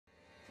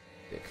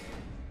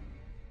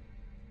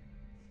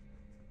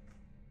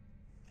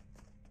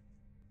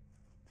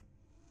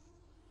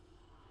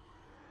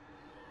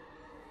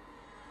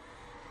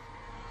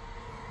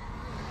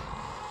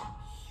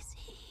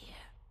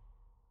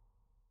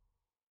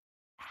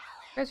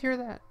You guys hear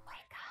that?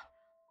 Wake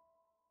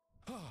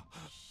up.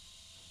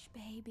 Shh,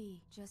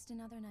 baby. Just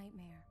another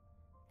nightmare.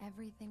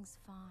 Everything's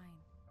fine.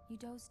 You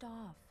dozed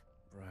off.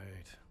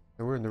 Right.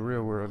 And we're in the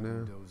real world Who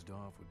now. dozed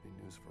off would be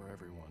news for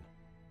everyone.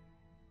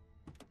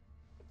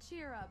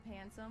 Cheer up,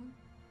 handsome.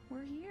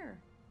 We're here.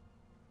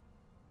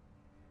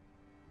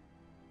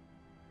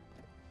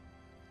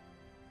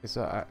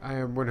 So I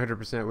am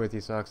 100% with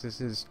you, Socks.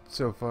 This is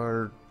so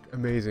far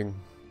amazing.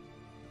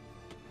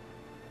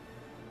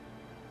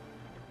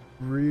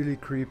 Really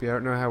creepy. I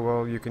don't know how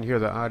well you can hear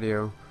the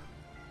audio,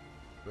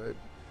 but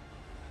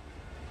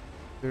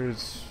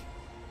there's...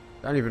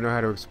 I don't even know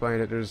how to explain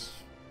it. There's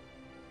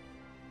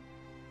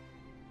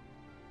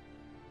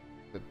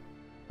the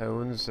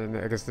tones and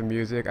I guess the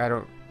music. I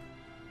don't...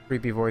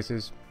 Creepy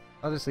voices.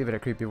 I'll just leave it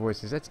at creepy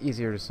voices. That's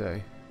easier to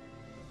say.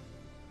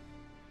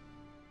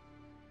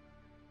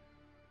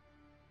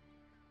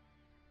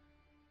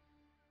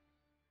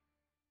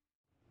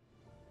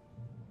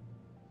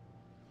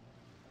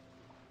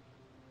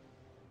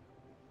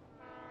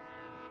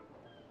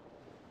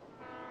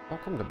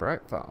 Welcome to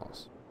Bright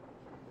Falls.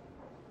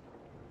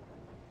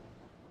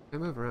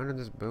 Can I move around in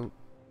this boat?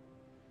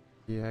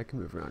 Yeah, I can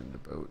move around in the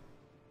boat.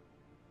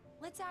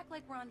 Let's act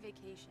like we're on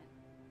vacation.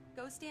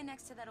 Go stand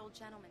next to that old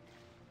gentleman.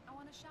 I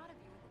want a shot of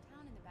you with the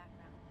town in the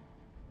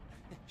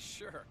background.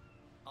 Sure.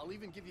 I'll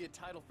even give you a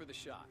title for the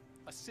shot.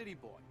 A city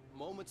boy,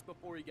 moments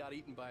before he got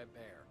eaten by a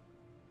bear.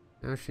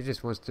 No, she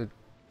just wants to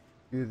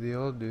do the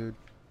old dude.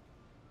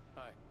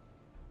 Hi.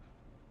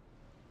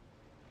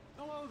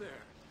 Hello there.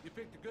 You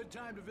picked a good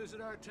time to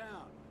visit our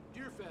town.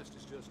 Deerfest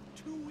is just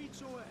 2 weeks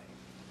away.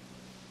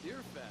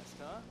 Deerfest,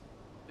 huh?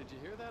 Did you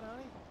hear that,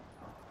 honey?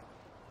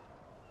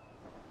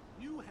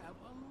 You have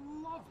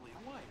a lovely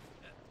wife.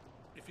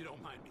 If you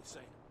don't mind me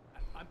saying.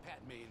 I'm Pat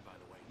Maine, by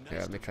the way. Nice Yeah,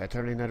 let me to try meet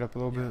turning that up a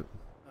little bit.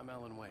 I'm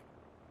Alan Wake.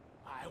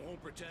 you. I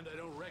won't pretend I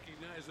don't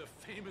recognize a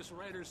famous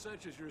writer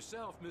such as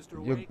yourself, Mr.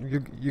 You,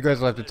 Wake. you guys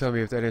will have to tell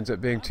me if that ends up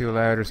being too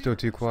loud or still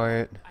too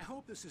quiet. I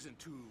hope this isn't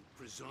too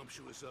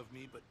presumptuous of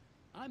me, but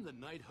I'm the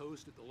night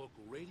host at the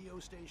local radio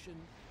station.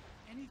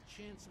 Any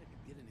chance I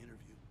could get an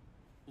interview?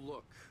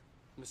 Look,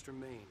 Mr.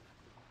 Maine,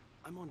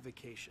 I'm on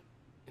vacation.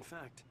 In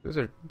fact, Those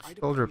are I'd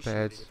shoulder appreciate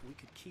pads. it if we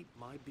could keep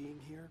my being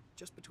here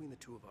just between the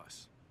two of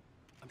us.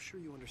 I'm sure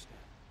you understand.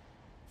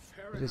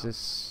 Fair What is enough.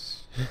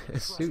 this? A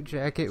suit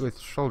jacket with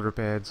shoulder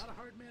pads. Not a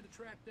hard man to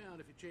track down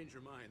if you change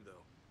your mind,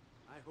 though.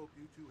 I hope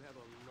you two have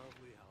a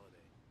lovely holiday.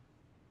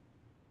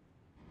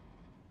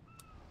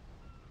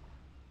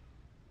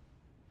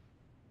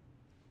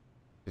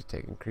 Just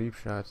taking creep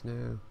shots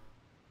now.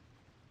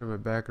 Turn my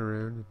back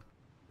around.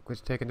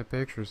 Quit taking the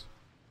pictures.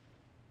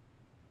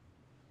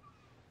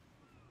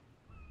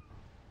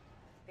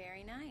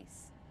 Very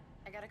nice.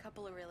 I got a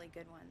couple of really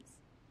good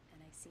ones.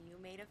 And I see you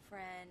made a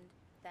friend.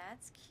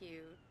 That's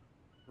cute.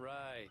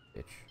 Right.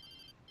 Bitch.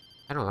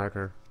 I don't like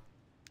her.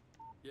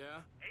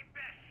 Yeah? Hey,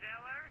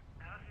 bestseller.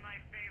 How's my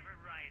favorite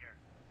writer?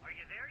 Are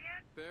you there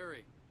yet?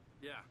 Barry.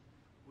 Yeah.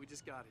 We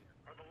just got here.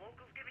 Are the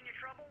locals giving you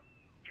trouble?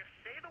 Just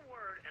say the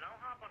word and I'll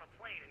hop on a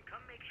plane and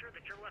come make sure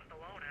that you're left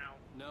alone, Al.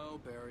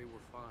 No, Barry,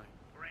 we're fine.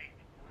 Great,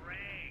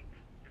 great.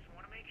 Just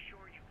want to make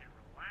sure you can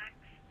relax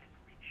and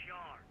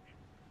recharge.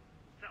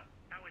 So,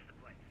 how is the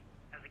place?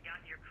 Has it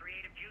gotten your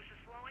creative juices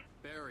flowing?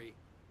 Barry,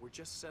 we're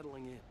just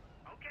settling in.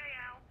 Okay,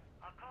 Al.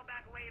 I'll call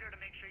back later to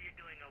make sure you're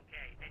doing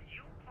okay. And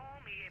you call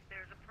me if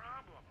there's a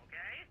problem,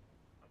 okay?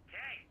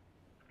 Okay.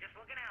 I'm just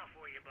looking out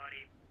for you,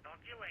 buddy.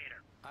 Talk to you later.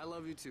 I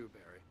love you too,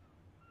 Barry.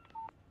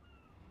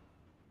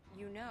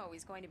 You know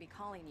he's going to be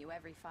calling you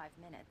every 5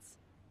 minutes.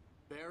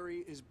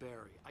 Barry is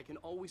Barry. I can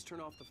always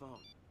turn off the phone.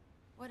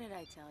 What did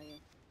I tell you?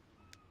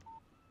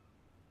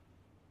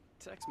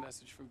 Text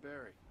message from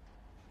Barry.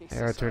 He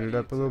Yeah, I says turned it hi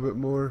up a to little you bit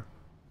more.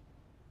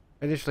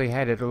 I initially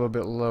had it a little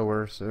bit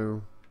lower,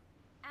 so...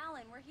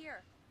 Alan, we're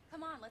here.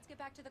 Come on, let's get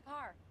back to the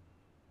car.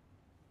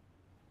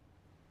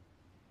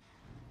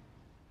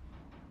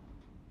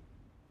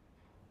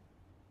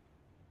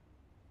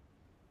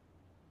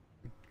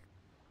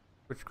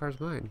 Which car's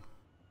mine?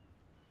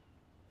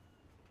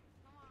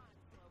 Come on,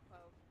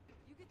 Slowpoke.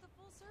 You get the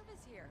full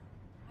service here.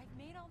 I've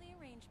made all the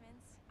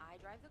arrangements. I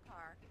drive the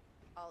car.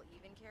 I'll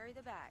even carry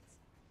the bags.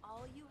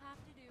 All you have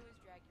to do is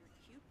drag your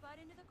cute butt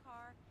into the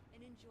car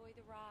and enjoy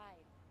the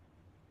ride.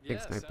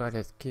 Thinks my sounds butt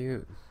is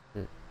cute.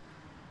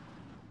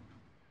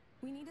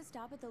 We need to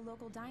stop at the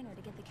local diner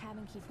to get the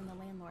cabin key from the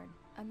landlord,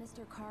 a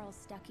Mr. Carl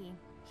Stuckey.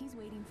 He's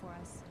waiting for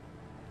us.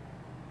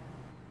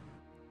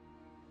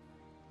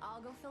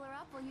 I'll go fill her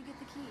up while you get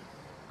the key.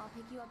 I'll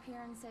pick you up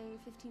here in, say,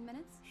 15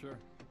 minutes. Sure.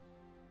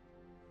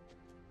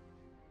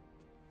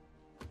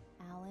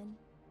 Alan?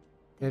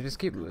 Yeah,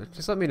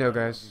 just let me know, I love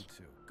guys. you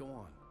too. Go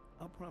on.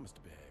 I'll promise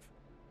to behave.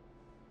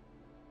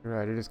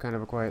 Right, it is kind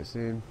of a quiet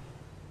scene.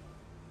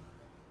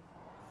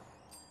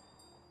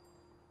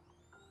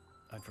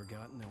 I'd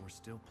forgotten there were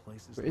still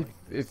places But like it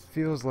this.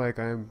 feels like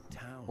I'm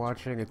Towns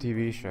watching where a TV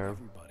everybody knew show.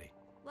 Everybody.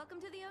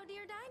 Welcome to the Oh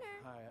Dear Diner.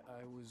 Hi,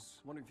 I was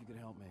wondering if you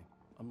could help me.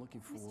 I'm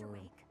looking for... Mr.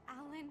 Wake.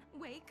 Alan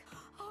Wake.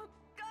 Oh,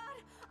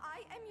 God!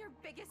 I am your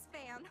biggest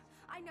fan.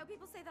 I know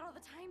people say that all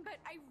the time, but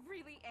I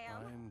really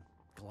am. I'm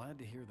glad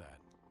to hear that.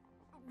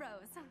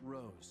 Rose.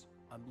 Rose,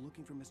 I'm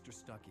looking for Mr.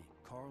 Stuckey.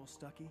 Carl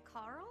Stuckey?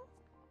 Carl?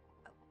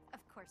 Oh, of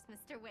course,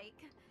 Mr. Wake.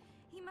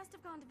 He must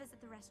have gone to visit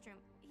the restroom.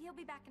 He'll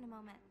be back in a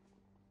moment.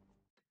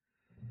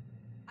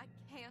 I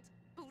can't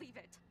believe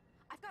it.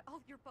 I've got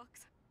all your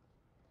books.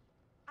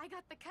 I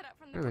got the cutout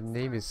from the Oh, the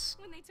name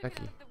bookstore is when they took it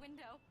Stuckey. out of the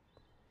window.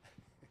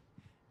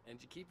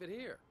 And you keep it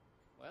here.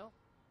 Well,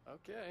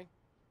 okay.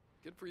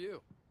 Good for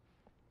you.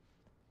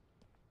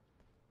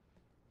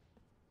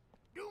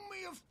 Do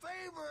me a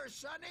favor,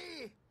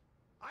 Sonny.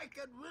 I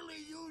could really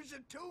use a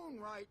tune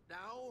right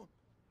now.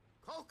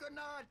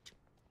 Coconut,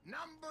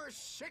 number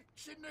 6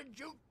 in the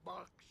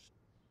jukebox.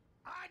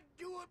 I'd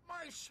do it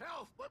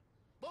myself, but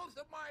both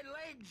of my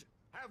legs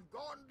have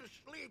gone to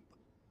sleep.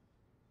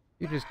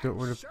 You just don't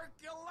want to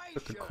Circulation.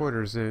 put the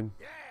quarters in.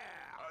 Yeah.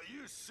 Are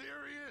you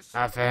serious?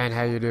 Ah, fan,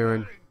 how you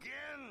doing?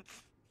 Again?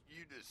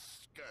 You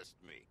disgust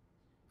me.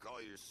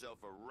 Call yourself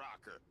a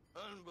rocker.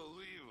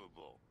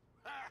 Unbelievable.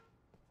 Ha!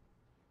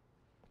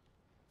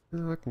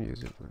 Oh, I can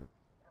use it.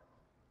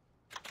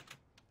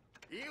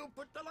 You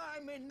put the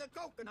lime in the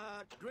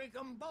coconut. Drink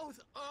them both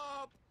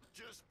up.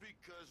 Just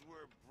because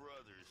we're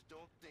brothers,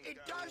 don't think It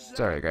I does won't.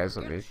 Sorry guys,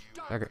 let me. get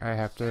stuck. I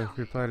have to Now,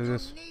 reply to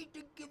this. You need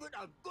to give it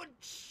a good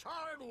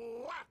solid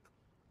whack.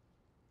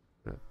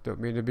 Don't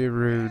mean to be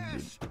rude.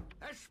 Yes,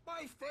 that's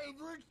my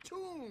favorite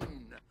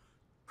tune.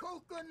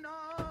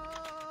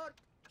 Coconut.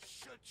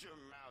 Shut your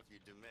mouth, you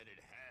demented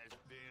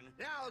has-been.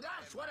 Now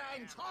that's what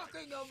I'm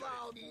talking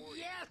about.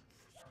 Yes.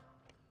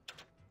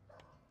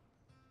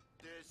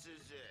 This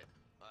is it.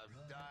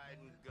 I've died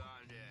and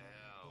gone to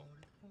hell.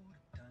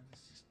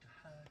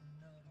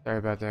 Sorry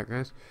about that,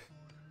 guys.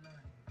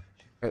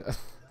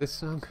 This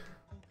song.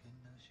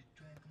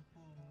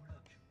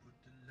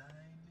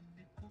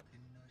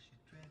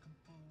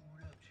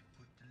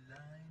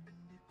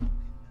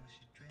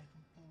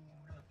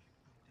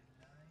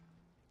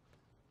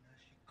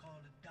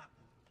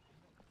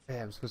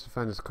 Yeah, I'm supposed to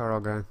find this Carl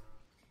guy.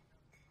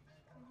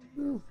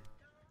 Ooh.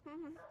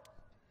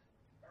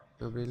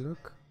 Nobody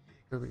look?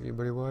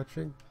 Anybody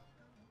watching?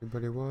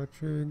 Anybody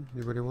watching?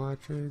 Anybody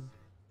watching?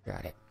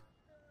 Got it.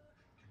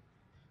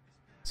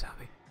 Saw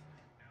me.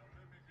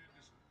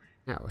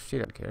 No, well, she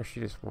doesn't care. She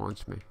just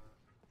wants me.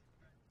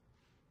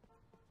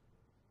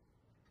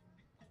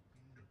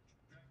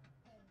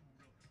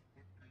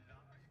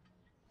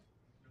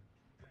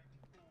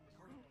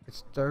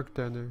 It's dark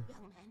down there.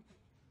 Young man,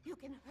 you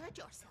can hurt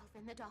yourself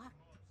in the dark.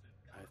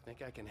 I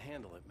think I can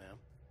handle it, ma'am.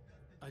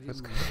 I didn't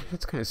That's mean kind to. of,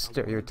 that's kind of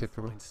I wanted to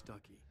stereotypical. find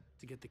Stuckey,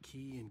 to get the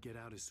key and get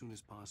out as soon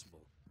as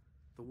possible.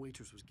 The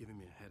waitress was giving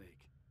me a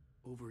headache.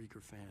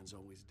 Overeager fans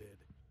always did.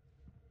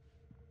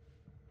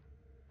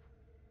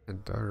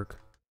 And dark.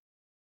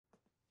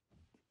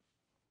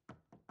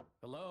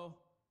 Hello?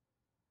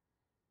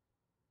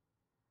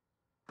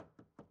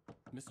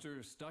 Mr.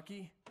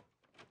 Stuckey?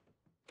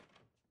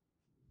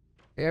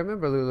 Yeah, I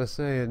remember Lula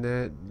saying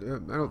that. I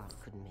don't. Carl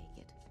couldn't make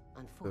it.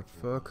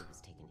 Unfortunately, fuck? he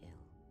was taken ill.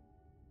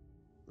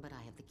 But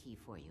I have the key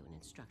for you and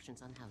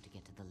instructions on how to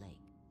get to the lake.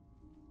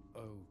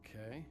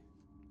 Okay.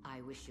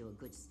 I wish you a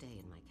good stay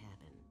in my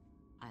cabin.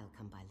 I'll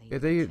come by later. Yeah, to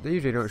they check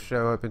usually on don't you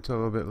show up until a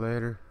little bit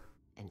later.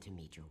 and to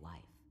meet your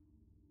wife.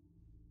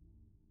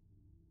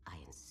 I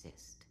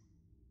insist.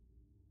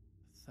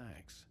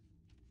 Thanks.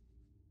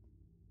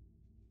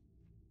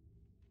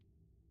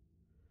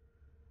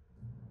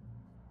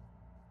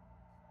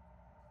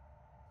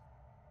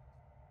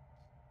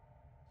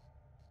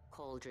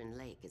 Cauldron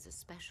Lake is a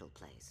special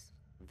place.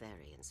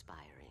 Very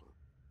inspiring.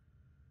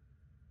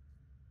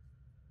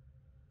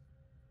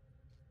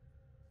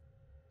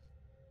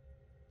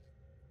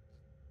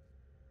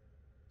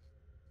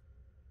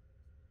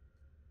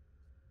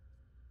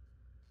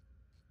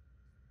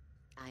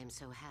 I am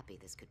so happy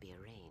this could be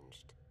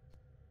arranged.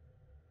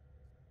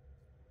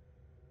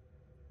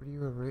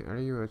 Are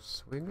you a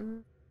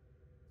swinger?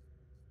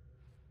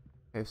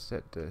 I've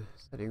set the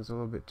settings a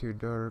little bit too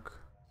dark.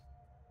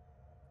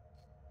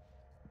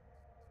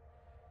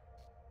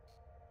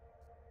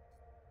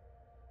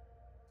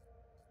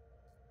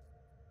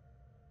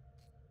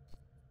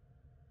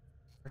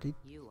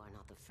 You are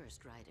not the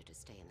first rider to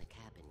stay in the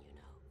cabin, you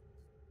know.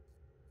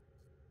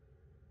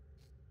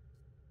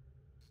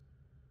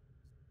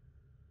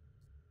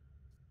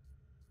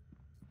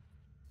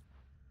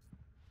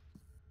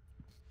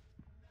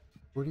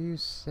 What are you You got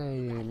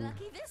saying?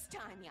 lucky this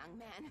time, young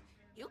man.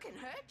 You can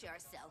hurt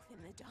yourself in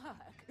the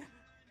dark.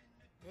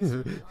 This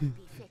will not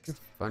be fixed.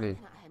 It's funny. And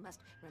I must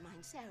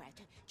remind Sarah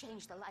to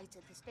change the lights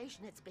at the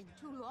station. It's been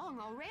too long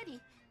already.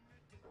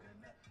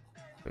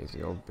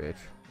 Crazy old bitch.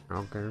 I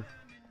don't care.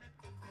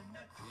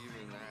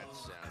 Even that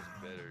sounds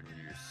better than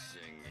your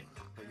singing.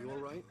 Are you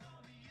alright?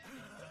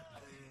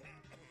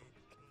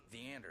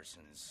 The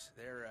Andersons,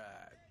 they're,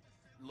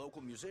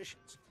 local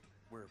musicians.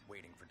 We're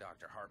waiting for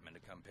Dr. Hartman to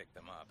come pick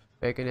them up.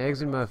 Bacon,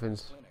 eggs, and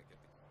muffins. Clinic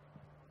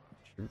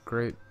at the-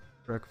 Great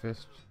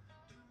breakfast.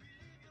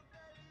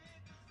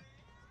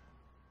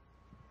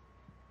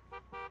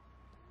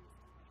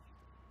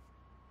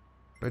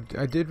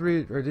 I did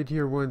read, or did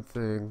hear one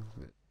thing.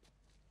 If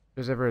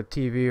there's ever a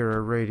TV or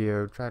a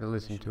radio, try to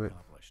listen Mission to it.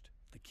 accomplished.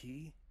 The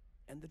key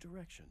and the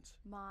directions.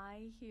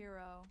 My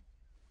hero.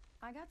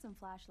 I got some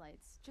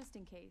flashlights, just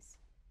in case.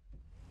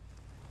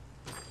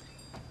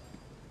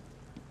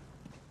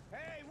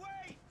 Hey,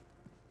 wait!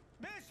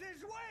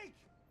 Mrs. Wake!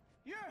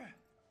 Your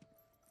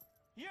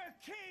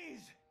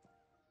keys!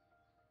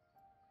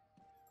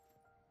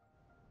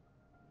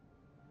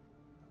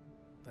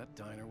 That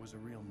diner was a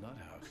real nut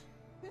house.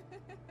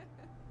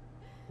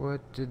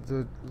 What did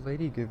the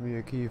lady give me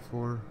a key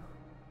for?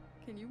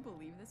 Can you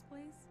believe this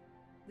place?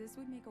 This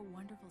would make a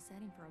wonderful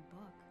setting for a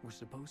book. We're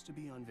supposed to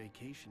be on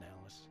vacation,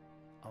 Alice.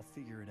 I'll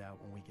figure it out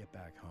when we get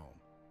back home.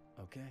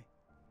 Okay?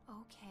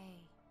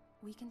 Okay.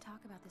 We can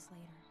talk about this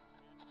later.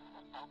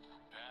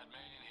 Pat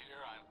Main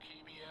here on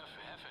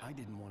KBFF. I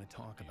didn't want to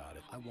talk about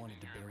it. I wanted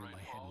to bury my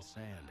head in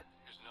sand.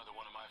 Here's another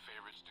one of my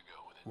favorites to go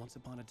with it. Once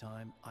upon a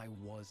time, I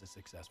was a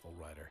successful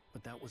writer,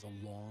 but that was a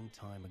long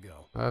time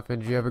ago.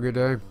 Did you have a good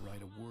day? I haven't been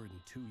able to write a word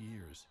in 2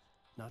 years.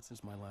 Not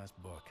since my last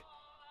book.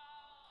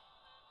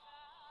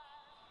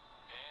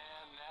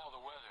 And now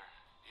the weather.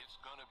 It's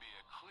gonna be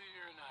a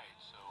clear night,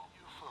 so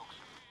you folks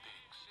in the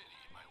big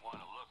city might want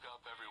to look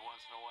up every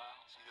once in a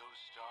while. See those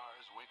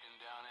stars winking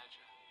down at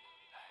you?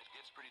 It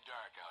gets pretty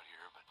dark out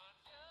here, but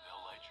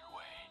they'll light your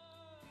way.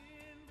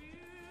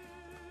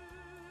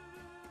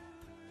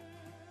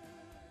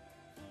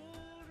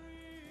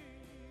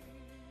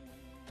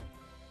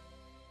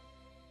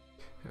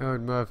 Oh,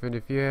 Muffin,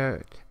 if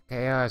you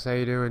Chaos, how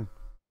you doing?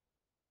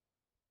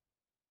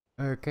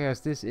 Chaos,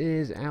 this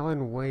is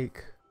Alan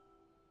Wake.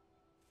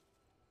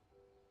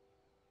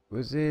 It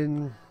was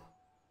in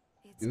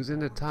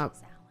the top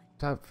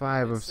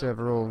 5 of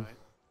several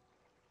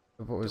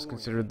of what was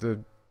considered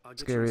the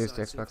scariest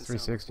Xbox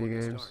 360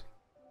 games.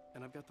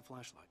 And I've got the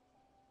flashlight.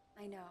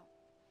 I know.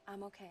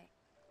 I'm okay.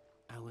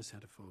 Alice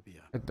had a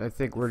phobia. I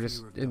think we're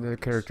just in the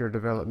character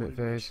development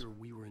I wanted to make phase. sure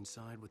we were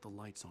inside with the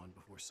lights on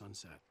before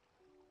sunset.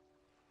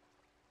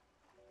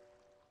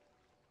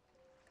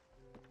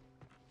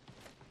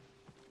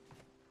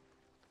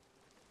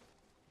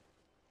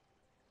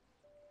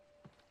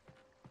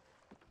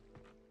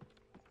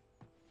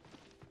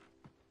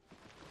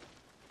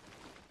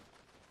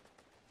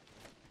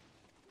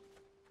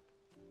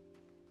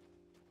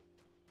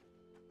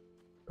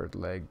 Bird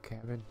leg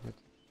cabin.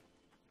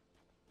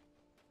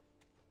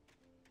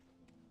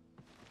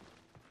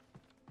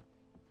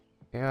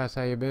 Chaos,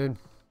 how you been?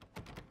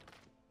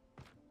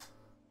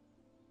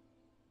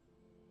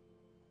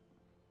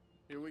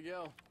 Here we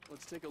go.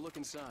 Let's take a look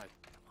inside.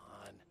 Come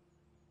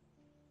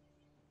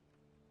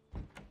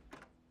on.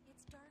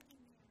 It's dark in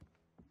here.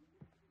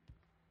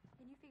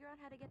 Can you figure out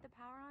how to get the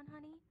power on,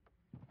 honey?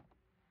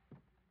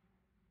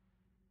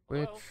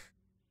 Which? Hello?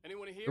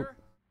 Anyone here?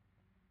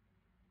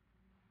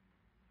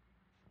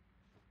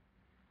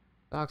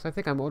 Docs, I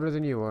think I'm older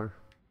than you are.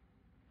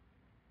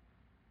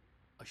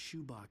 A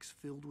shoebox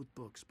filled with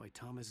books by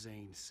Thomas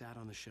Zane sat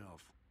on the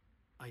shelf.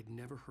 I'd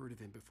never heard of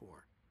him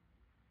before.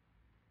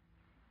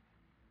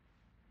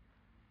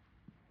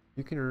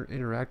 You can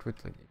interact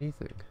with like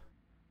anything.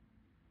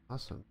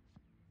 Awesome.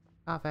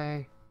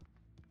 Coffee.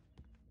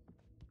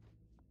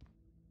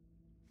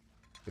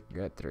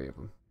 Got 3 of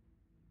them.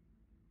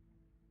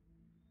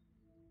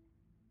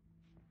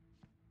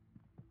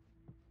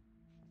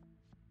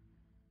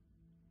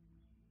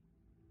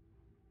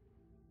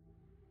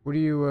 What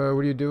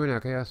are you doing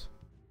now, Chaos?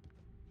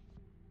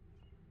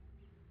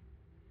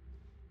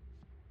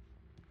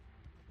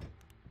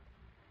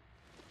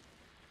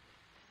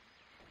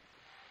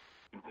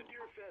 The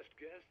Deerfest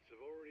guests have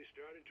already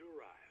started to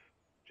arrive.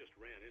 Just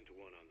ran into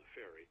one on the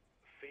ferry.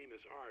 A famous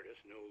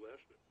artist, no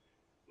less, but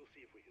we'll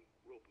see if we can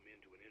rope him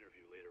into an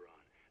interview later on.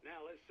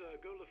 Now, let's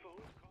go to the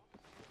phone.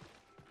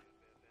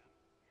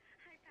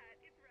 Hi, Pat.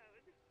 It's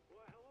Rose.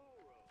 Why,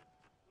 hello, Rose.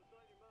 What's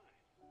on your mind?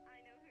 I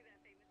know who that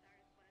famous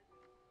artist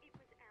was. It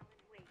was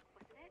Alan Wake,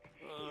 wasn't it?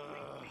 He's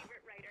my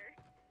favorite writer.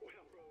 Well,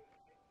 Rose.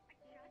 I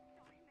just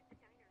saw him at the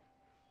diner.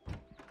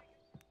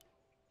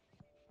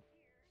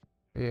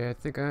 Yeah, I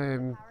think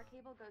I'm. Power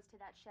cable goes to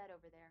that shed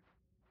over there.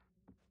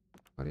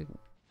 Why didn't?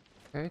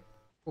 Okay.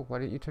 Oh, why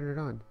didn't you turn it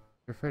on?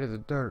 You're afraid of the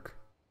dark.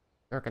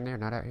 Dark in there,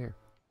 not out here.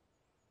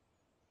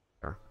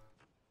 Sure.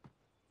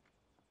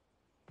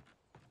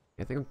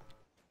 I think I'm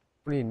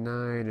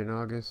 29 in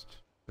August.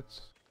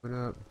 That's coming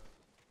up.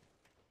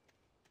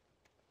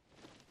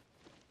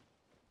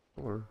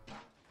 Or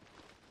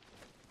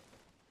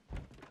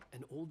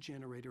An old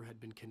generator had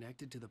been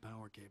connected to the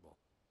power cable.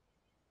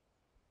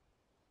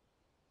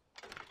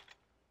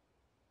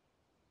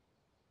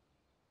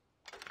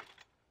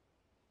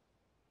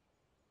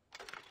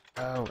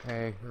 oh,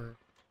 hey.